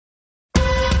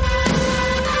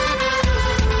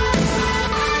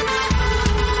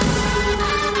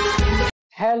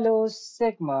Hello,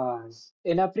 Sigmas.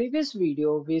 In a previous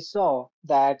video, we saw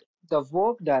that the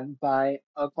work done by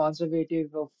a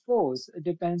conservative force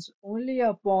depends only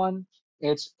upon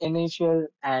its initial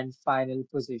and final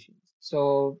positions.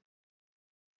 So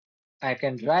I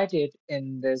can write it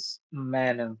in this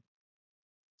manner.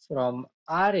 From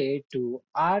RA to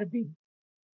RB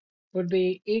would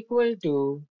be equal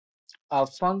to a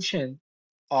function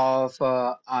of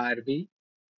RB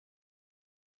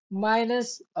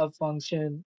minus a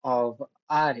function of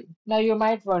Ra. Now you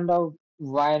might wonder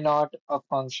why not a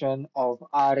function of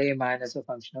Ra minus a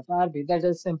function of Rb. That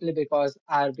is simply because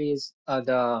Rb is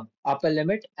the upper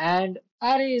limit and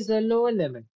Ra is the lower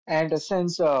limit. And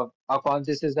since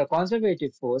this is the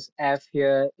conservative force, F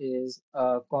here is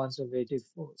a conservative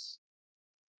force.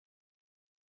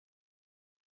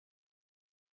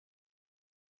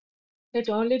 It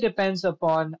only depends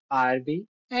upon Rb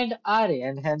and Ra,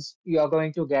 and hence you are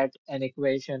going to get an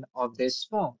equation of this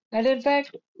form. And in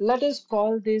fact, let us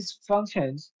call these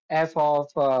functions f of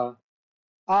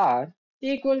r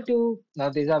equal to, now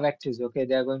these are vectors, okay,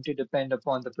 they are going to depend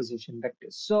upon the position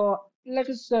vectors. So let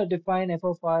us define f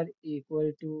of r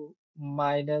equal to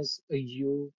minus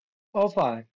u of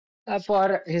r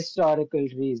for historical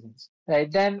reasons,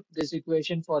 right? Then this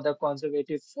equation for the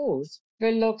conservative force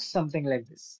will look something like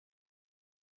this.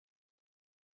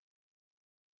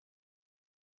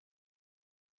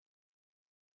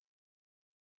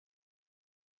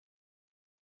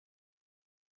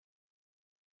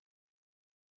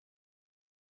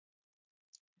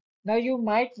 Now you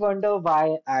might wonder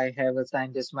why I have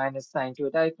assigned this minus sign to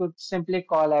it. I could simply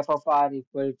call f of r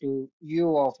equal to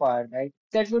u of r, right?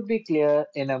 That would be clear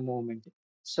in a moment.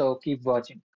 So keep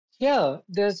watching. Here,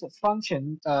 this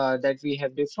function that we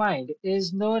have defined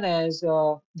is known as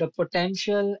the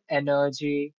potential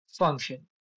energy function.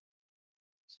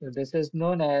 So this is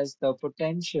known as the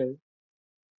potential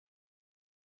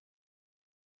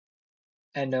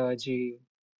energy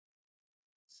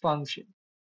function.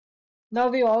 Now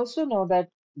we also know that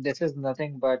this is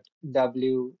nothing but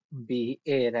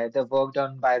WBA, right? The work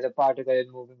done by the particle in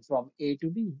moving from A to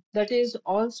B. That is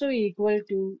also equal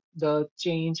to the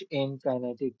change in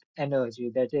kinetic energy.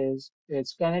 That is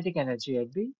its kinetic energy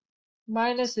at B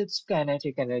minus its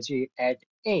kinetic energy at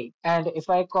A. And if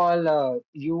I call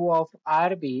U of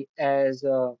RB as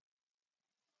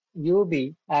UB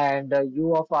and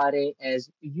U of RA as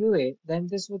UA, then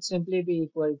this would simply be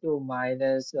equal to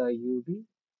minus UB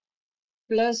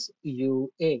plus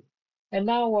UA. And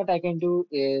now what I can do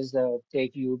is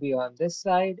take UB on this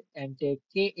side and take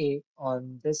KA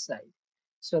on this side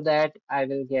so that I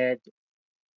will get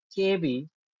KB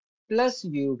plus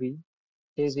UB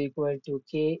is equal to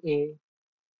KA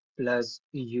plus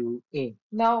UA.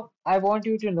 Now, I want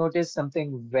you to notice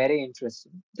something very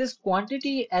interesting. This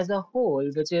quantity as a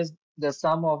whole, which is the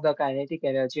sum of the kinetic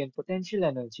energy and potential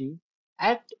energy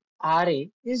at RA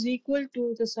is equal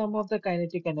to the sum of the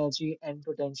kinetic energy and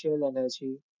potential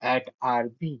energy at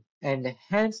RB. And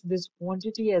hence, this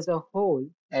quantity as a whole,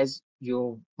 as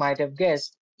you might have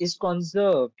guessed, is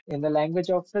conserved. In the language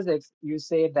of physics, you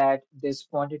say that this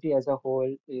quantity as a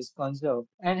whole is conserved,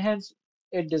 and hence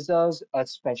it deserves a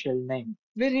special name.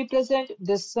 We represent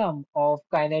this sum of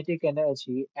kinetic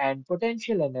energy and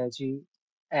potential energy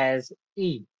as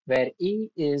E, where E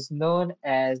is known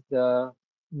as the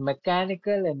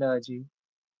mechanical energy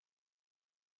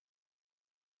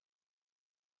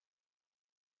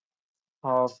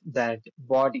of that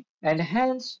body. And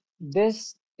hence,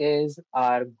 this is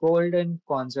our golden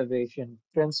conservation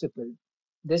principle.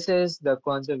 This is the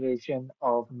conservation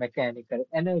of mechanical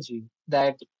energy.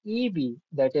 That EB,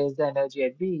 that is the energy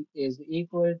at B, is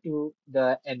equal to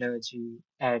the energy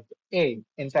at A.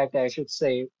 In fact, I should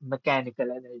say mechanical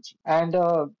energy. And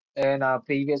in our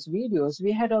previous videos,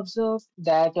 we had observed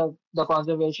that the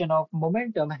conservation of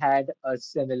momentum had a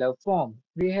similar form.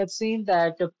 We had seen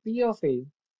that P of A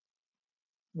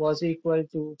was equal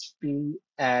to P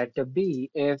at B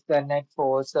if the net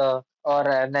force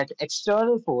or net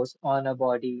external force on a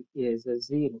body is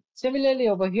 0. Similarly,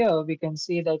 over here, we can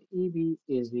see that EB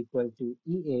is equal to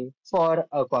EA for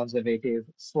a conservative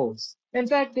force. In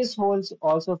fact, this holds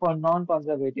also for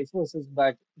non-conservative forces,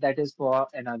 but that is for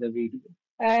another video.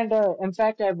 And in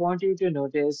fact, I want you to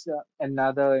notice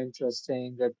another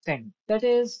interesting thing. That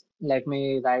is, let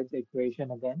me write the equation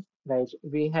again. Right,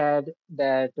 we had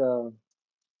that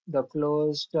the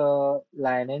closed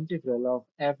line integral of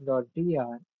f dot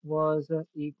dr was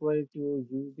equal to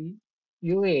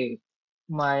ua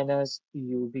minus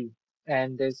ub,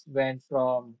 and this went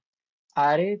from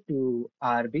Ra to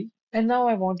Rb. And now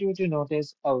I want you to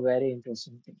notice a very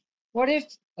interesting thing. What if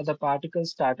the particle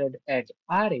started at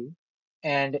Ra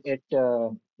and it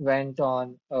went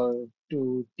on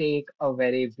to take a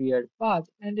very weird path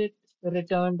and it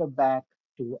returned back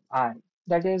to I.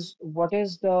 That is, what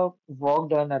is the work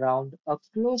done around a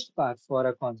closed path for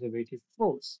a conservative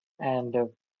force? And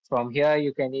from here,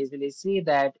 you can easily see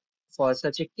that for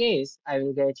such a case, I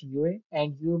will get UA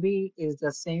and UB is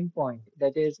the same point.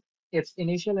 That is, its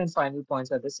initial and final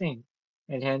points are the same.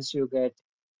 And hence you get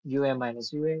UA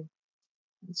minus UA,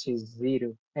 which is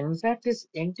 0. And in fact, this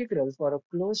integral for a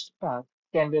closed path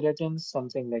can be written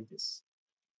something like this.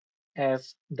 F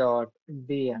dot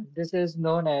dl. This is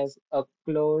known as a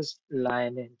closed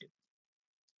line integral.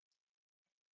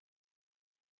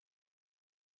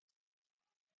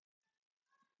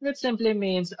 Which simply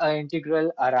means an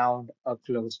integral around a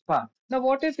closed path. Now,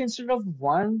 what if instead of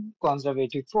one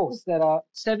conservative force, there are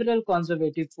several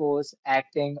conservative forces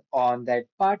acting on that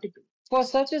particle? For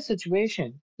such a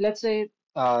situation, let's say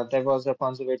there was a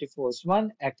conservative force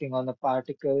 1 acting on the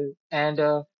particle, and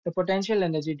the potential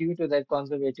energy due to that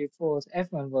conservative force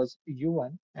F1 was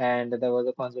U1, and there was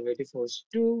a conservative force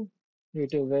 2 due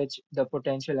to which the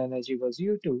potential energy was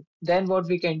U2. Then what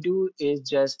we can do is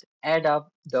just add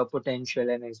up the potential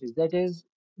energies. That is,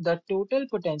 the total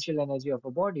potential energy of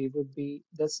a body would be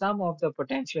the sum of the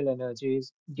potential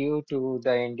energies due to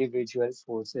the individual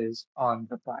forces on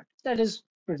the part. That is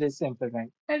pretty simple,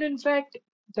 right? And in fact,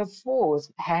 the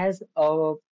force has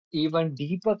a even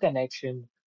deeper connection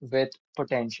with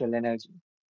potential energy.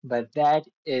 But that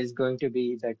is going to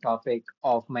be the topic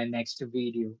of my next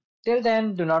video. Till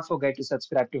then, do not forget to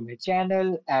subscribe to my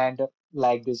channel and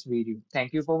like this video.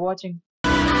 Thank you for watching.